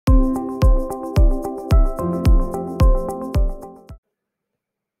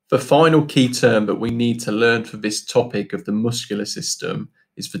The final key term that we need to learn for this topic of the muscular system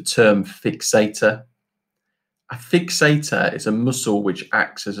is the term fixator. A fixator is a muscle which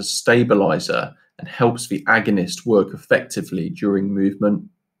acts as a stabilizer and helps the agonist work effectively during movement.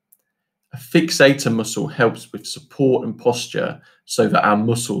 A fixator muscle helps with support and posture so that our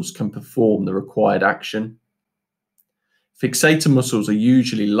muscles can perform the required action. Fixator muscles are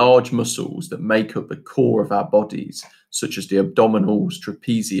usually large muscles that make up the core of our bodies, such as the abdominals,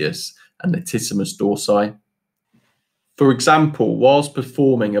 trapezius, and latissimus dorsi. For example, whilst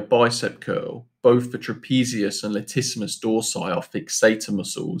performing a bicep curl, both the trapezius and latissimus dorsi are fixator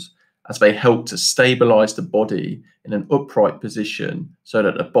muscles, as they help to stabilize the body in an upright position so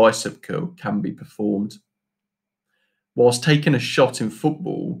that a bicep curl can be performed. Whilst taking a shot in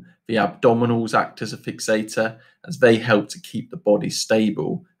football, the abdominals act as a fixator, as they help to keep the body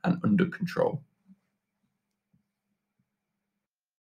stable and under control.